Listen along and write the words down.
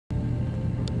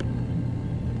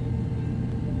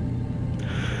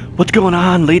What's going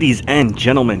on, ladies and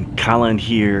gentlemen? Colin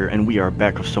here, and we are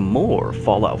back with some more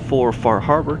Fallout 4 Far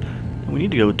Harbor. And we need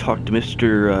to go talk to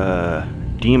Mr.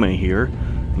 Dima here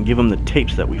and give him the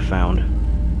tapes that we found.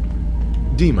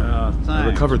 Dima, I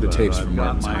recovered the tapes from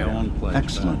Martin's my hideout. own place.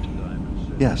 Excellent.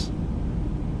 Yes.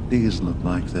 These look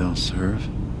like they'll serve.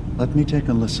 Let me take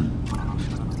a listen.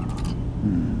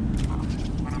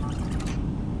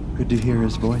 Good to hear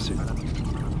his voice again.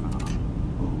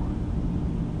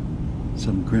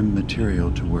 Some grim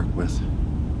material to work with.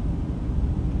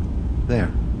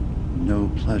 There.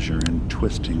 No pleasure in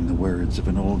twisting the words of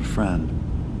an old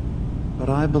friend. But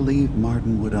I believe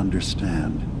Martin would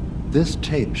understand. This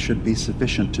tape should be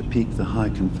sufficient to pique the High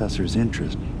Confessor's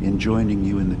interest in joining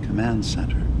you in the command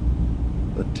center.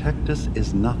 But Tectus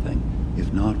is nothing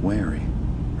if not wary.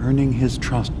 Earning his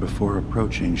trust before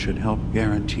approaching should help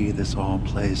guarantee this all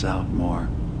plays out more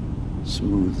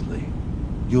smoothly.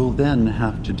 You'll then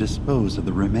have to dispose of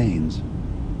the remains.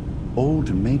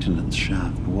 Old maintenance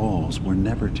shaft walls were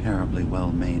never terribly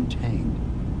well maintained.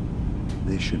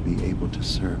 They should be able to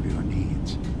serve your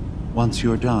needs. Once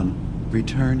you're done,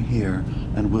 return here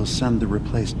and we'll send the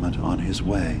replacement on his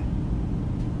way.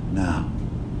 Now,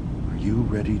 are you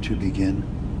ready to begin?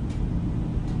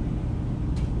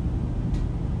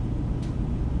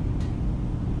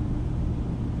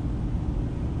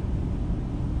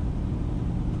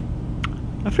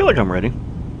 I feel like I'm ready.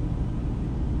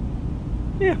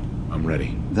 Yeah. I'm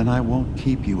ready. Then I won't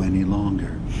keep you any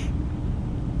longer.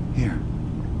 Here,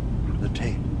 the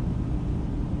tape.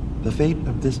 The fate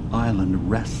of this island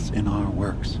rests in our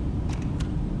works.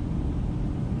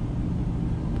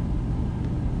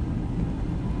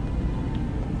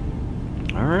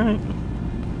 All right.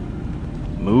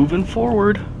 Moving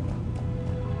forward.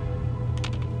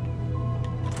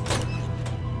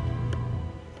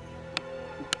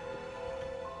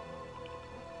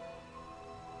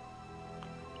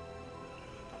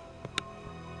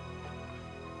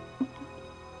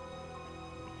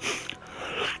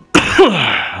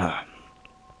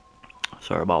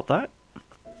 Sorry about that.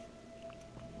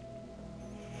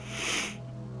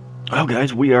 Well,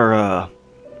 guys, we are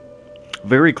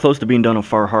very close to being done on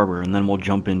Far Harbor, and then we'll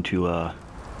jump into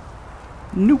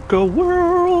Nuka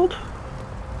World.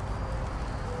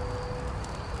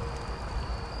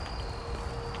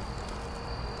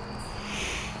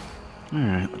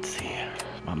 Alright, let's see.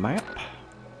 My map.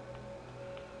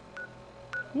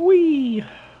 Whee!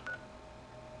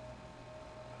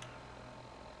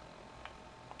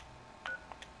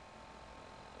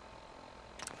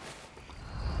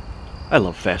 I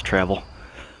love fast travel.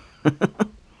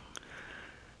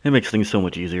 It makes things so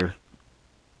much easier.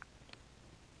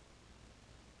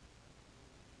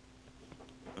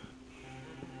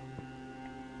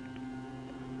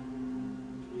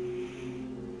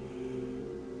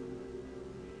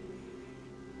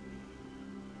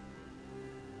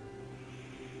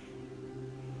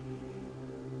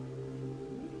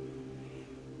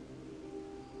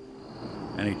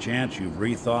 Any chance you've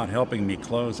rethought helping me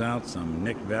close out some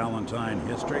Nick Valentine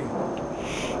history?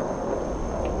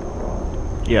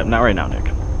 Yeah, not right now, Nick.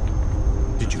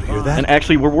 Did you hear that? And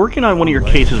actually, we're working on one of your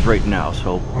cases right now,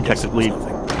 so technically,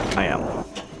 Something. I am.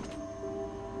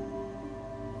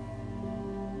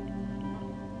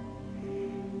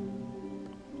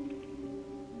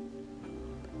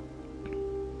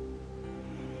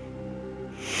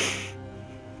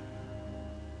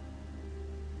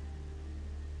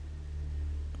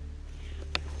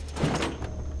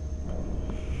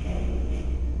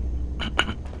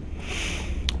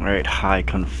 Alright, High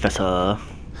Confessor.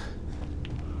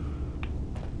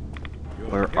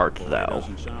 Where art thou?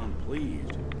 Doesn't sound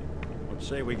pleased. Let's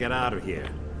say we get out of here.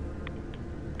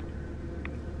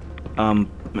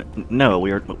 No,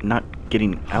 we are not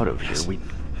getting out of here. We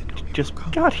just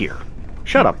got here.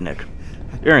 Shut up, Nick.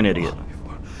 You're an idiot.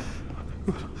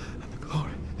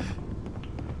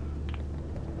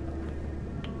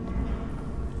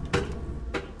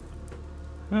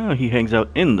 Oh, he hangs out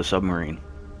in the submarine.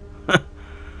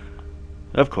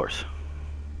 Of course.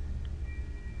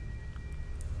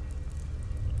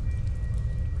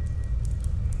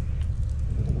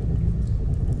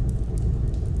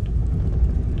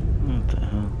 What the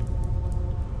hell?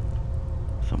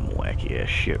 Some wacky ass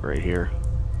shit right here.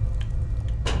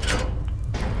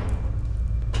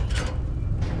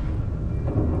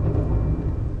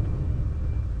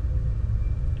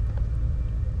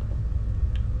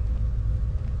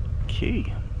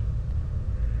 Key.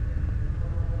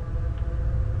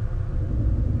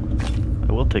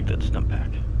 I will take that stump back.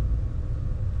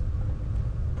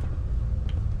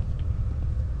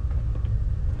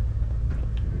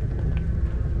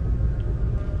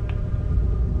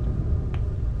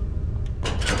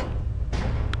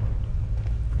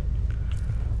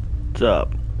 What's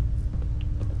up?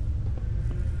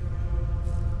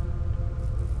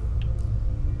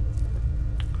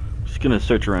 Just gonna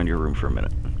search around your room for a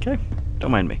minute. Okay? Don't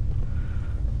mind me.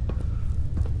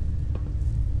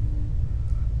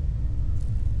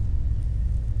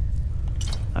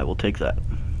 I will take that.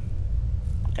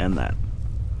 And that.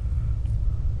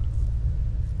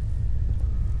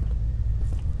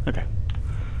 Okay.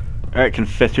 Alright,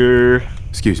 Confessor.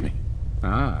 Excuse me.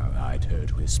 Ah, I'd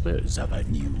heard whispers of a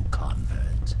new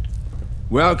convert.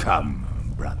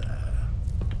 Welcome, brother.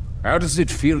 How does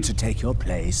it feel to take your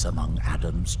place among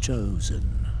Adam's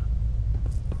chosen?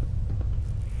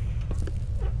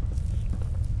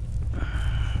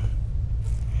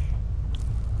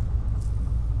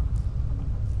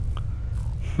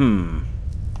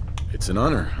 It's an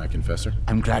honor, High Confessor.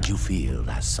 I'm glad you feel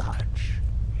as such.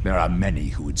 There are many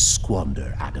who would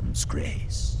squander Adam's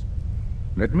grace.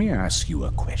 Let me ask you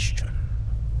a question.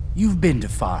 You've been to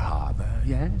Far Harbor,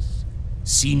 yes?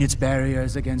 Seen its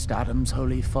barriers against Adam's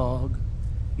holy fog?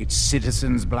 Its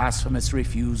citizens' blasphemous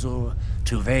refusal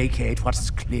to vacate what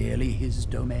is clearly his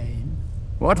domain?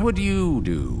 What would you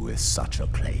do with such a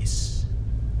place?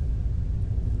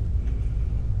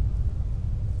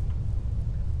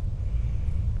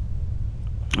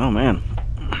 Oh, man.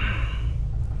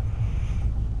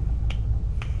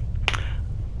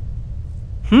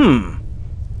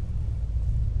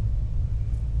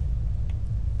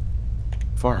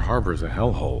 Far Harbor's a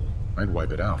hellhole. I'd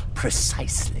wipe it out.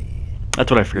 Precisely.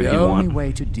 That's what I figured The you'd only want.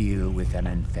 way to deal with an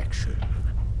infection.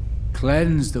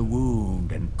 Cleanse the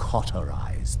wound and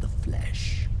cauterize the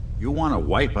flesh. You want to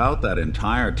wipe out that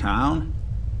entire town?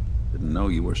 Didn't know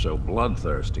you were so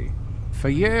bloodthirsty. For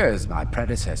years, my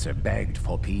predecessor begged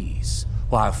for peace,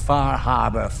 while Far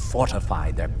Harbor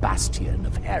fortified their bastion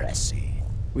of heresy.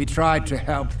 We tried to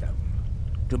help them,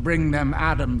 to bring them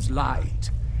Adam's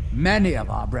light. Many of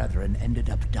our brethren ended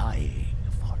up dying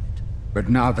for it. But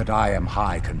now that I am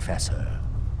High Confessor,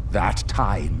 that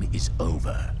time is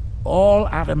over. All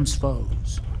Adam's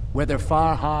foes, whether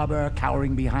Far Harbor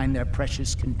cowering behind their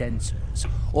precious condensers,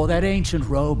 or that ancient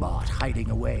robot hiding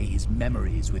away his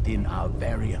memories within our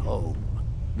very home,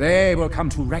 they will come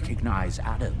to recognize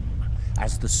Adam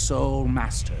as the sole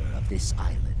master of this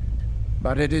island.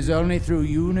 But it is only through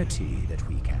unity that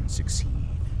we can succeed.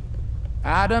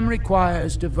 Adam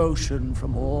requires devotion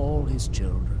from all his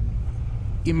children.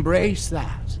 Embrace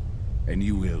that, and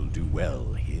you will do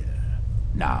well here.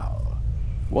 Now,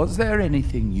 was there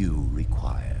anything you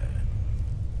required?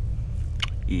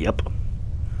 Yep.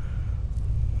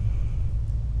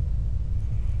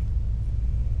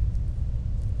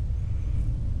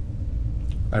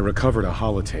 I recovered a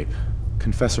holotape.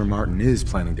 Confessor Martin is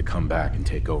planning to come back and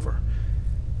take over.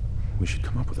 We should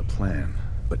come up with a plan,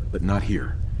 but not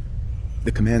here.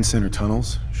 The command center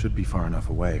tunnels should be far enough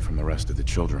away from the rest of the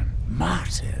children.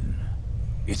 Martin,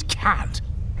 it can't.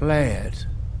 Play it.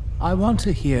 I want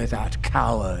to hear that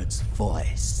coward's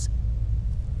voice.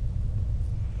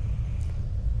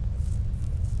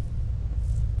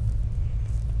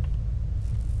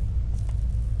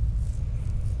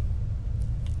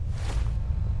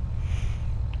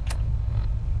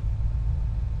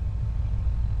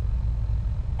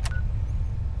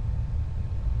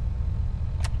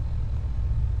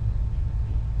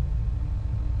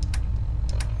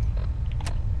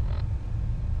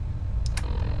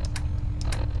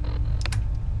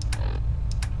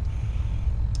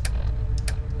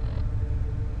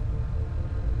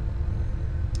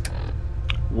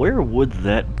 Where would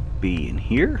that be? In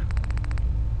here?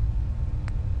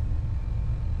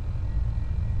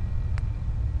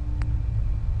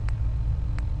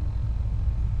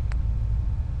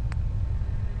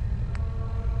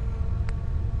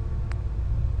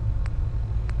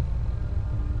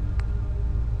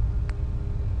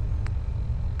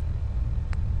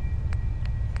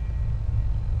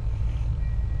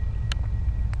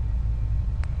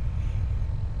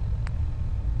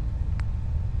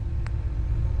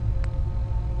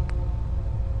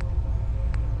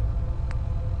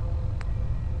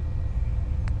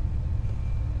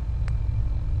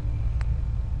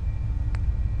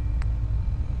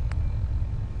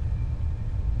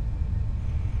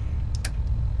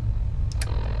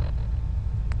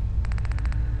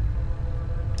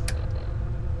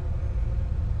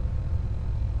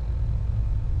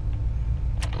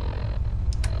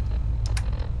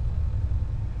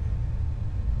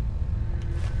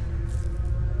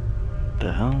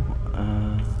 The hell?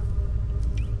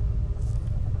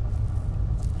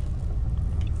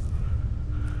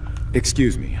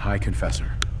 Excuse me, High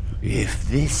Confessor. If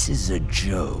this is a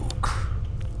joke...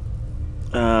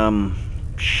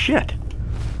 Shit.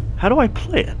 How do I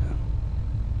play it?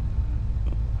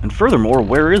 And furthermore,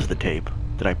 where is the tape?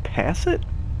 Did I pass it?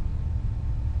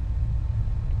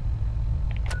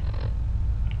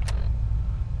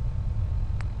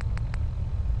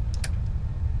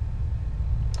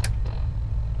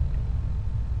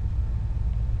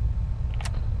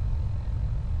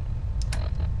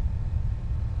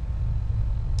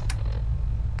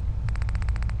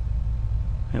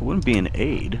 It wouldn't be an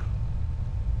aid.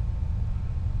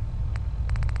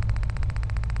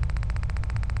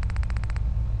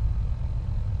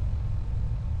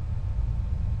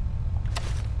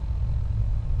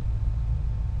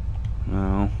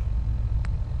 No.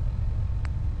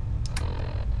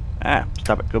 Ah,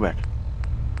 stop it. Go back.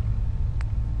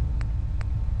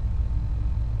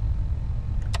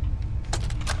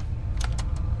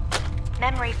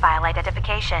 Memory file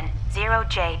identification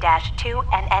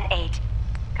 0J-2NN8.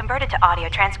 Converted to audio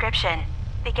transcription.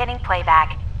 Beginning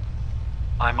playback.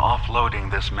 I'm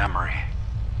offloading this memory.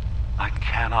 I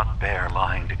cannot bear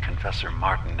lying to Confessor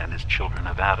Martin and his children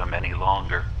of Adam any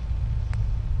longer.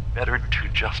 Better to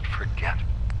just forget.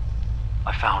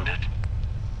 I found it.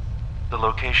 The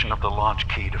location of the launch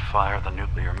key to fire the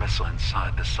nuclear missile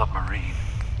inside the submarine.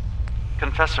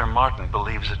 Confessor Martin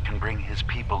believes it can bring his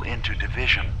people into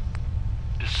division.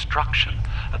 Destruction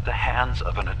at the hands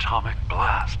of an atomic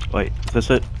blast. Wait, is this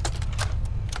it?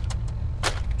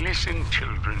 Listen,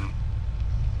 children.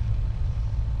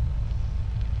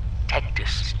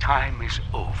 Tectus' time is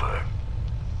over.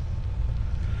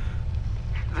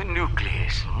 The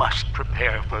nucleus must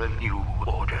prepare for a new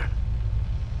order.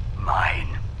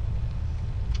 Mine.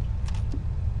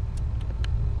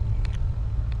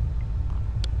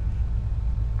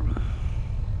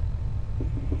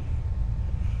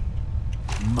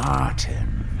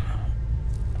 Martin.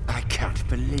 I can't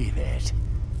believe it.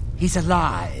 He's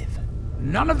alive.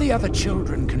 None of the other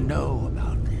children can know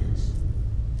about this.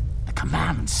 The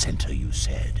command center, you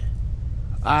said.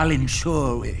 I'll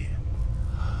ensure we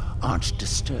aren't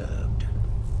disturbed.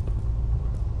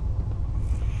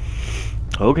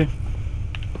 Okay.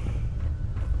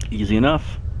 Easy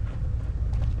enough.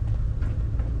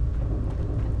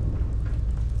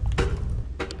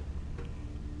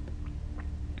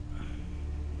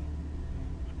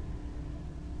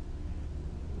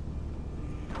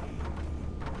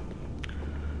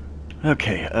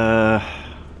 Okay,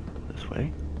 this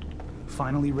way.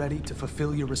 Finally ready to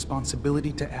fulfill your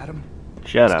responsibility to Adam?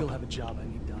 Shut I up. still have a job I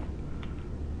need done.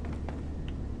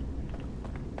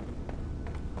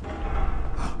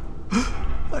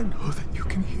 I know that you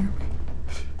can hear me.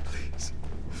 Please.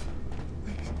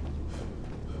 Please.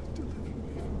 Deliver me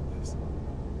from this.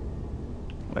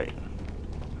 Wait.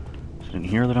 Is it in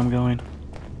here that I'm going?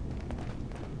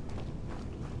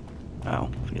 Oh,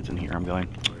 if it's in here, I'm going.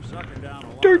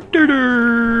 Dur, dur,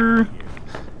 dur.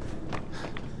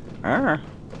 Ah.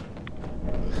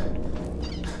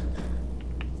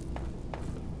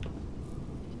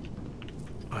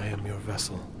 I am your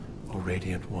vessel, O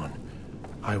Radiant One.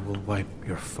 I will wipe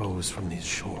your foes from these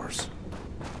shores.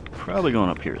 Probably going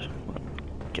up here is what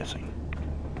I'm guessing.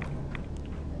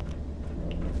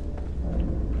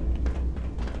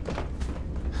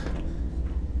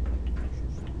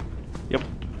 Yep.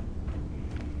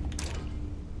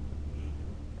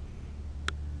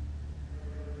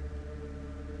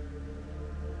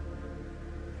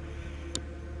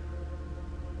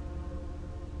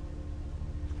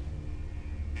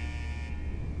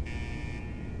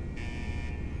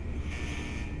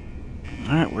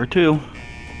 Alright, where to?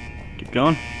 Keep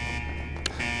going.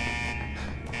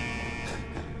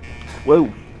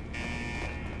 Whoa.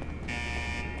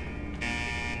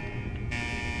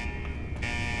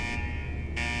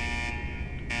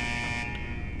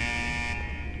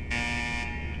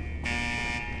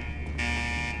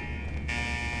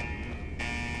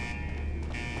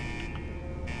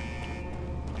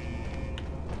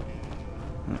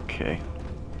 Okay.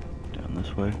 Down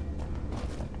this way.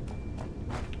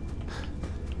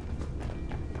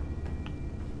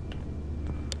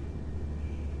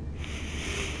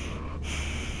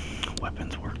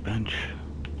 Weapons workbench.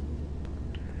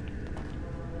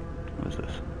 What is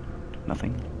this?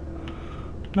 Nothing?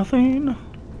 Nothing!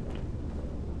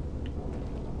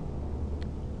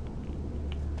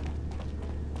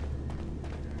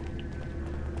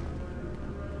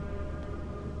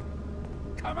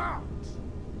 Come out,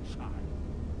 son.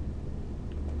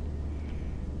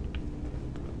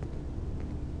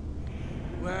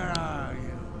 Where are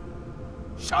you?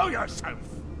 Show yourself!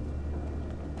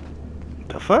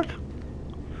 The fuck?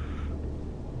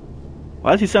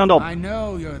 Why does he sound all... I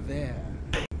know you're there.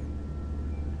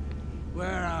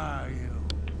 Where are you?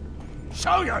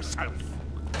 Show yourself!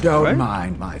 Don't Right.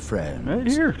 mind my friend. Right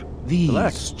here. These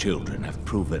Relax. children have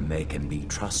proven they can be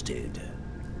trusted.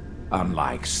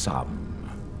 Unlike some.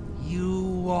 You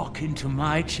walk into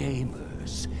my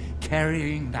chambers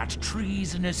carrying that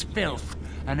treasonous filth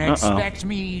and expect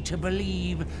me to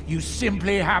believe you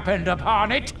simply happened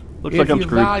upon it? Looks like if I'm you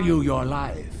screwed. value your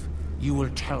life, you will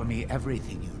tell me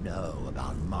everything you know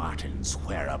about Martin's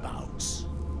whereabouts.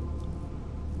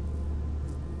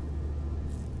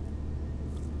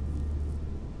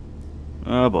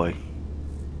 Oh boy.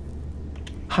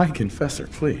 High Confessor,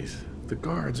 please. The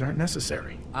guards aren't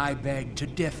necessary. I beg to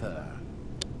differ.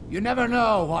 You never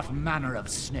know what manner of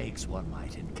snakes one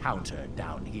might encounter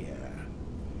down here.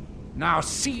 Now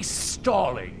cease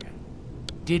stalling.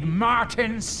 Did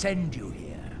Martin send you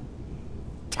here?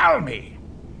 Tell me!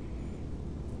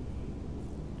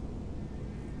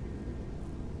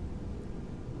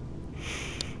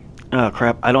 Oh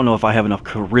crap, I don't know if I have enough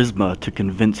charisma to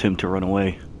convince him to run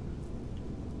away.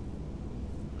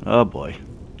 Oh boy.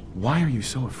 Why are you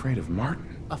so afraid of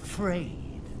Martin?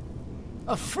 Afraid.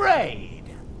 Afraid!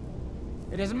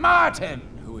 It is Martin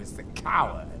who is the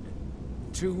coward.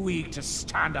 Too weak to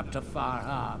stand up to Far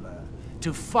Harbor,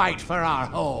 to fight for our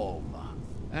home.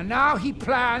 And now he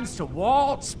plans to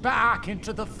waltz back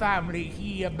into the family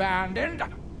he abandoned?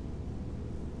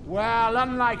 Well,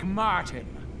 unlike Martin,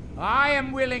 I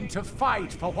am willing to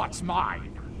fight for what's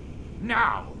mine.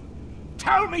 Now,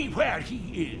 tell me where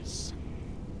he is.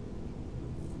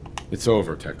 It's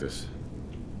over, Tectus.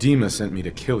 Dima sent me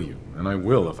to kill you, and I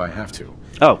will if I have to.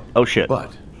 Oh shit.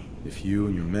 But if you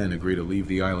and your men agree to leave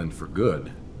the island for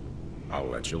good, I'll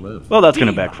let you live. Well, that's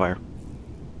gonna backfire.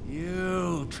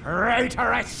 You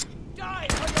traitorous! Die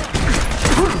for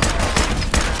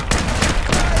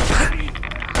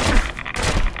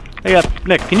Hey,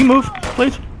 Nick, can you move,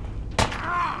 please?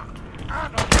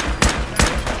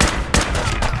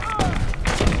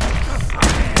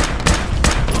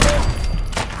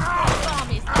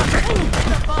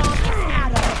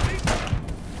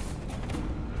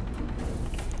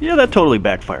 Yeah, that totally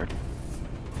backfired.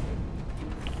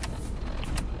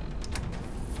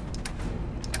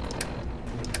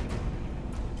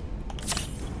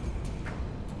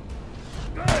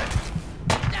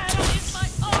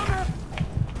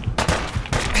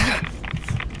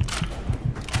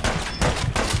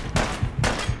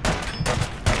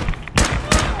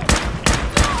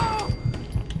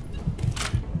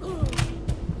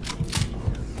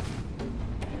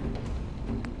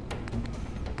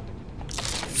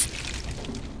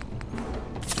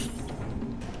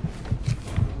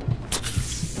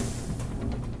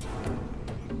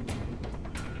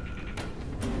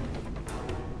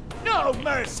 no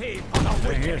mercy for the They're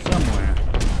wicked! here somewhere.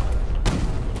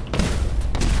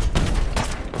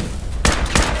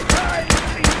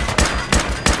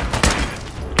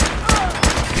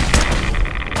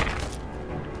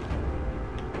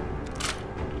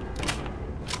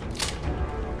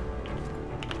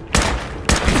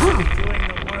 Doing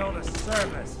the world a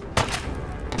service.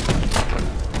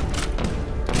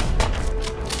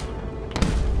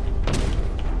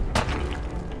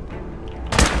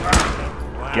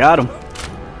 Got him.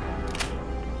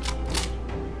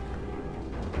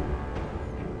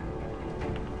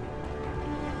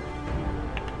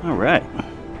 All right. See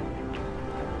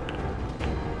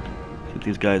what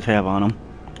these guys have on them.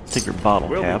 Take your bottle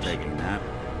We'll be caps. taking that.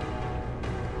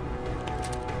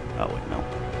 Oh wait, no.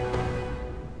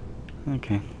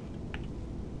 Okay.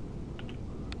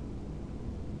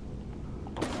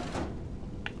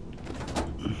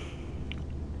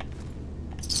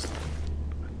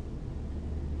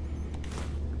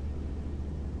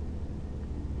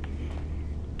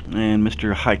 And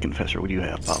Mr. High Confessor, what do you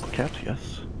have? Bottle caps,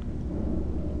 yes.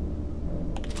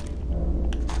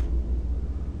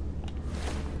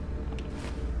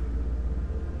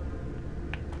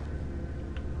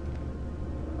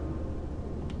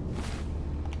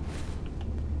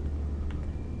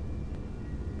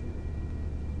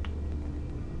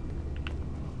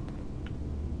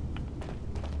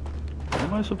 What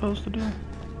am I supposed to do?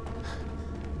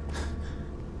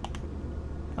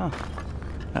 Oh,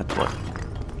 that's what.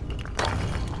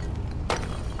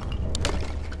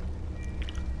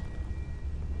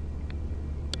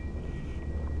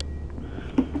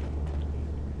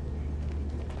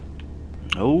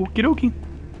 Okie dokie.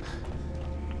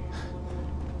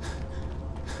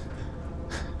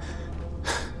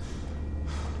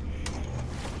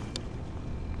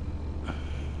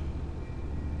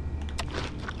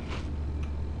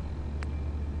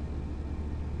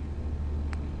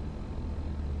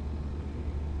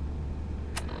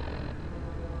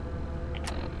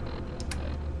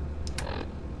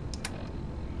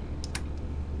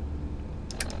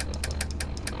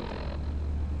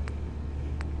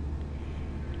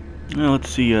 Now let's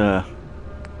see,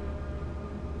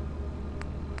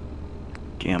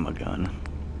 gamma gun.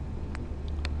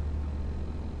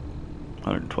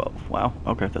 112. Wow,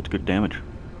 okay, that's good damage.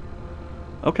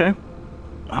 Okay.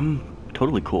 I'm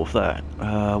totally cool with that.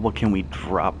 What can we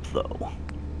drop, though?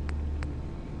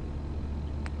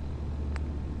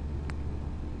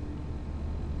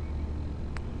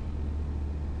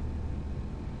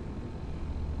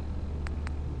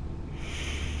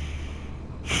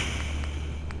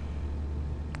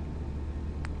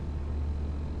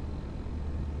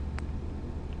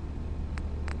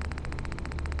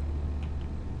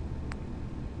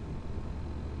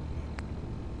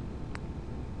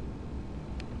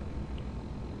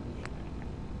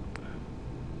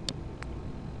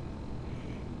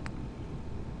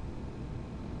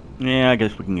 Yeah, I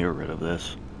guess we can get rid of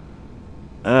this.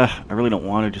 I really don't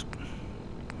want to just...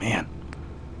 Man.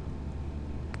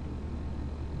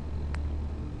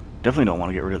 Definitely don't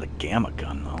want to get rid of the gamma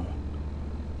gun, though.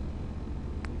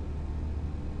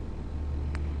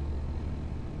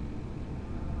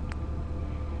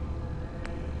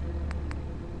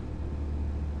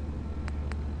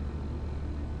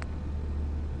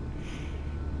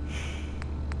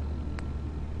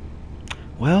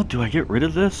 Well, do I get rid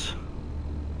of this?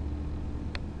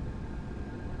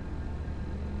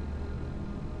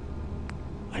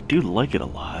 I do like it a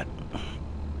lot.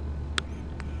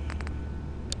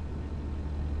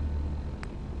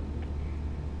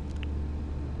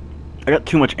 I got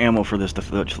too much ammo for this to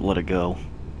just let it go.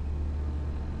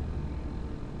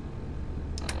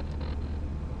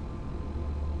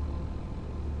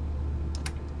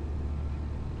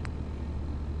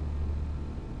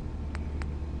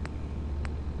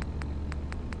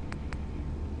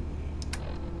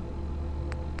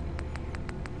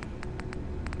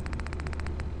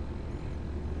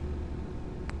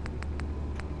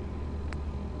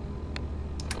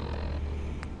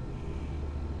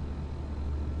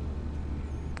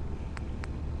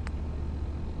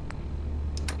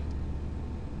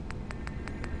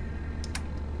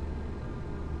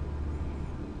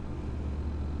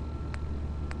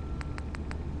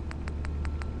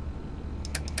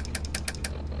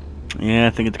 Yeah,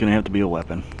 I think it's gonna have to be a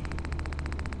weapon.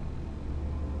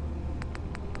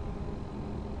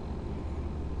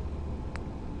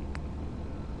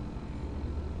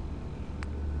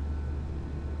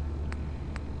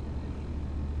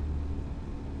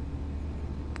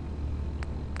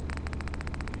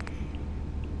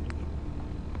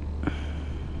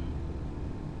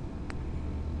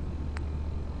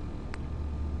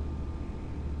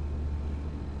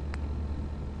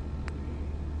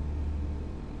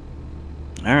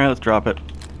 Alright, let's drop it.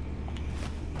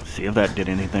 See if that did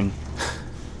anything.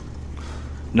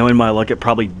 Knowing my luck, it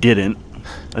probably didn't.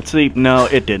 Let's see. No,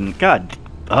 it didn't. God.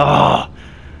 Ugh.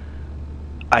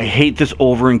 I hate this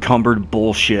over-encumbered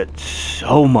bullshit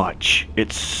so much.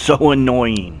 It's so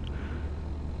annoying.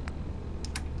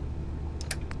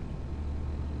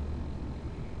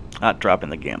 Not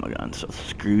dropping the gamma gun, so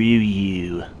screw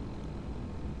you.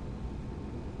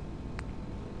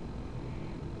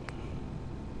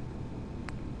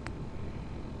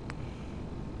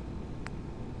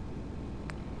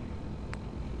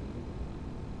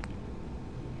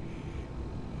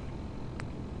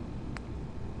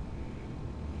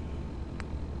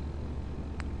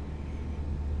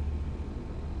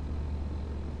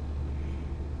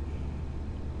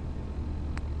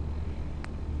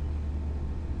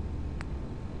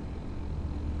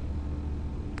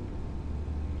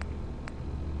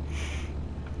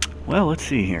 Well, let's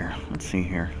see here. Let's see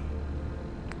here.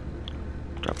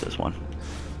 Drop this one.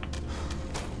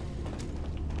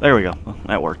 There we go. Well,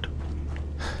 that worked.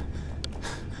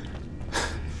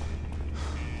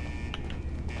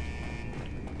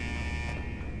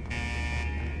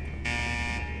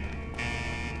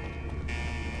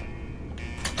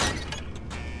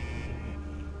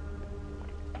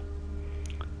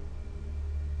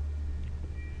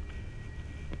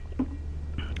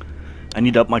 I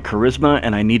need to up my charisma,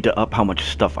 and I need to up how much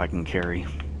stuff I can carry.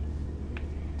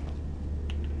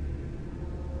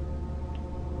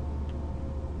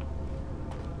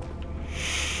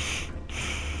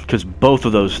 Because both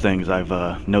of those things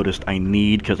I've noticed I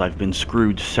need, because I've been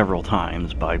screwed several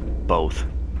times by both.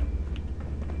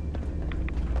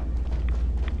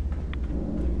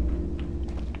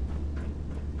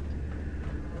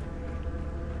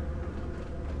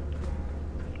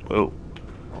 Whoa.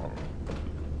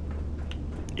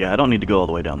 Yeah, I don't need to go all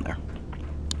the way down there.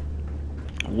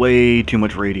 Way too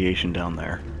much radiation down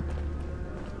there.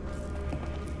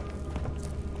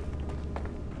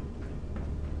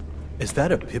 Is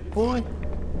that a Pip-Boy?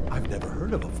 I've never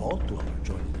heard of a vault dweller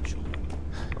joining the children.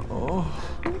 Oh.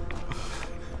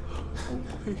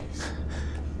 Please.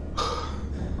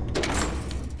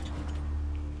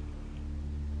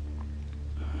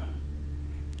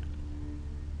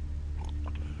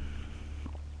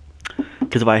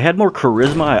 Because if I had more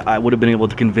charisma, I would have been able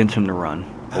to convince him to run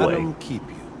away. Adam, keep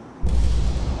you.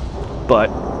 But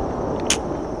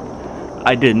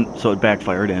I didn't, so it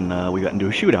backfired, and we got into a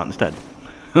shootout instead.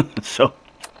 So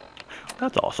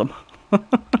that's awesome. All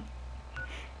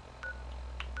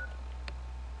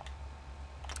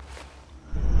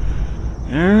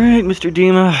right, Mr.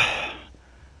 Dima,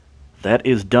 that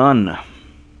is done.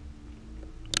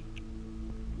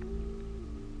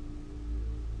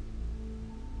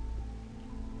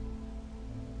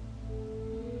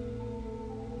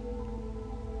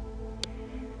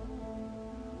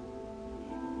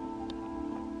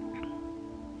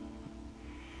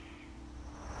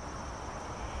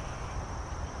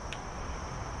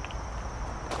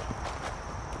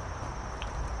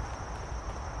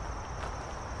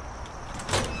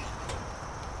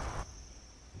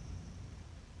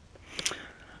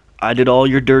 I did all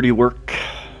your dirty work.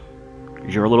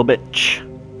 You're a little bitch.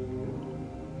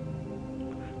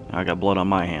 I got blood on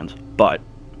my hands, but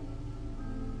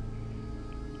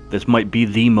this might be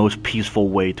the most peaceful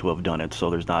way to have done it, so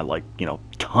there's not, like, you know,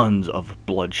 tons of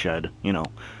bloodshed, you know,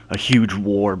 a huge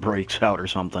war breaks out or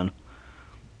something.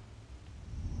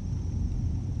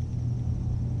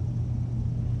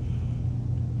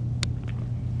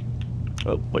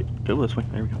 Oh, wait, go this way,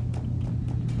 there we go.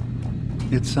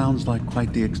 It sounds like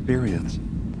quite the experience,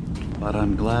 but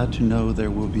I'm glad to know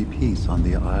there will be peace on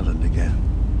the island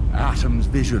again. Atom's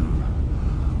vision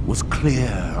was clear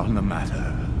on the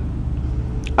matter.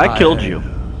 I killed you.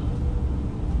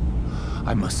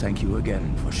 I must thank you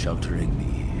again for sheltering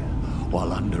me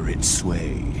while under its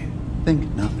sway.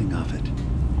 Think nothing of it.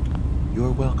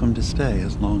 You're welcome to stay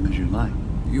as long as you like.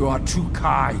 You are too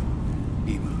kind,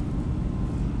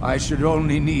 Dima. I should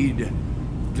only need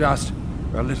just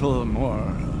a little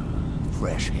more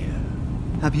fresh air.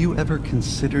 Have you ever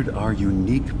considered our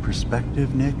unique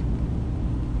perspective, Nick?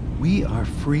 We are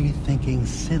free-thinking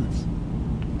synths,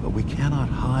 but we cannot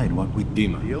hide what we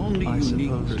do. The only I unique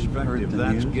suppose you've heard perspective the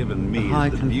that's news. given me The High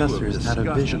is the view of Confessors had a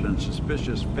disgusted vision. and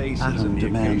suspicious faces Atom and the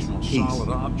demands occasional peace. solid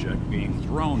object being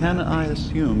thrown Can at I me.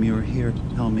 assume you're here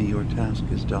to tell me your task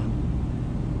is done?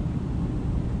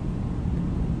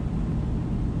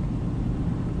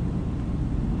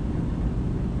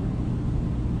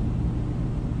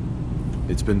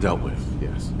 It's been dealt with,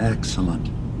 yes. Excellent.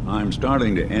 I'm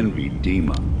starting to envy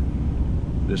Dima.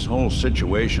 This whole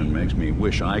situation makes me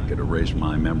wish I could erase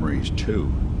my memories too.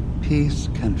 Peace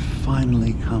can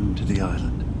finally come to the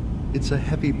island. It's a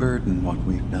heavy burden what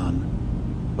we've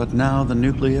done. But now the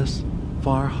nucleus,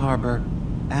 Far Harbor,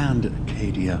 and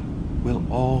Acadia will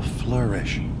all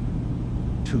flourish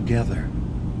together.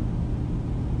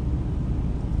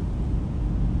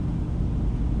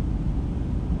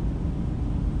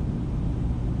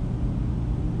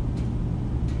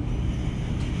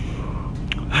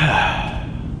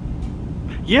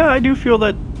 Yeah, I do feel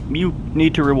that you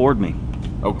need to reward me.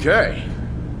 Okay.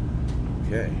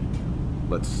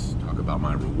 Let's talk about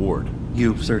my reward.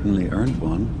 You've certainly earned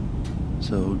one,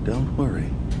 so don't worry.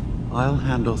 I'll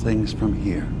handle things from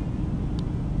here.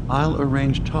 I'll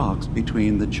arrange talks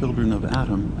between the children of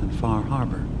Atom and Far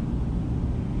Harbor.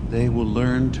 They will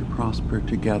learn to prosper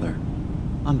together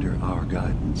under our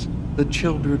guidance. The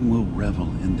children will revel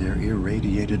in their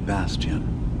irradiated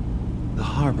bastion. The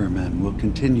harbormen will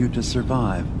continue to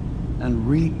survive and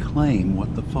reclaim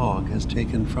what the fog has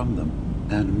taken from them.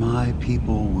 And my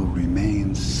people will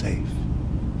remain safe.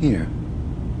 Here,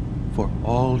 for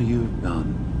all you've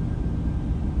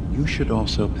done, you should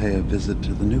also pay a visit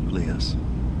to the nucleus.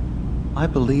 I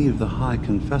believe the High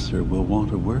Confessor will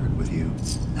want a word with you.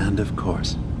 And of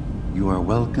course, you are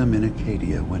welcome in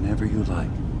Acadia whenever you like.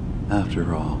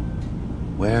 After all,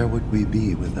 where would we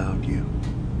be without you?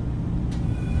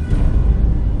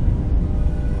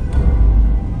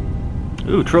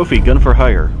 Ooh, trophy, gun for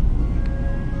hire.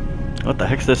 What the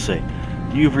heck's this say?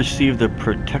 You've received the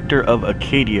Protector of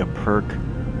Acadia perk.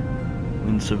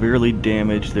 When severely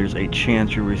damaged, there's a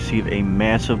chance you'll receive a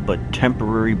massive but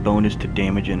temporary bonus to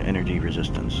damage and energy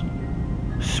resistance.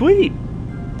 Sweet!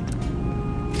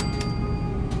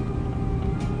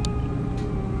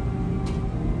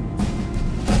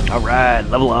 Alright,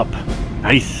 level up.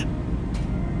 Nice.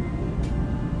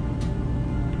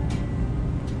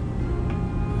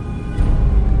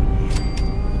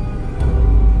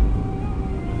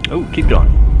 Oh, keep going.